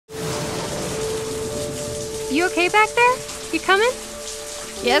You okay back there? You coming?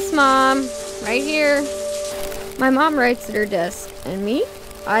 Yes, Mom. Right here. My mom writes at her desk, and me?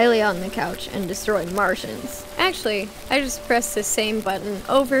 I lay on the couch and destroy Martians. Actually, I just press the same button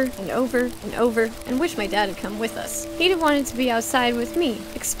over and over and over and wish my dad had come with us. He'd have wanted to be outside with me,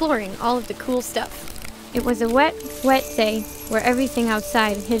 exploring all of the cool stuff. It was a wet, wet day where everything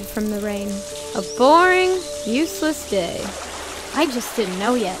outside hid from the rain. A boring, useless day. I just didn't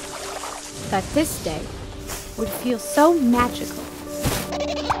know yet that this day would feel so magical.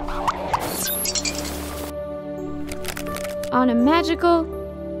 On a magical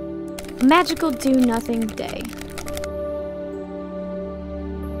do-nothing day.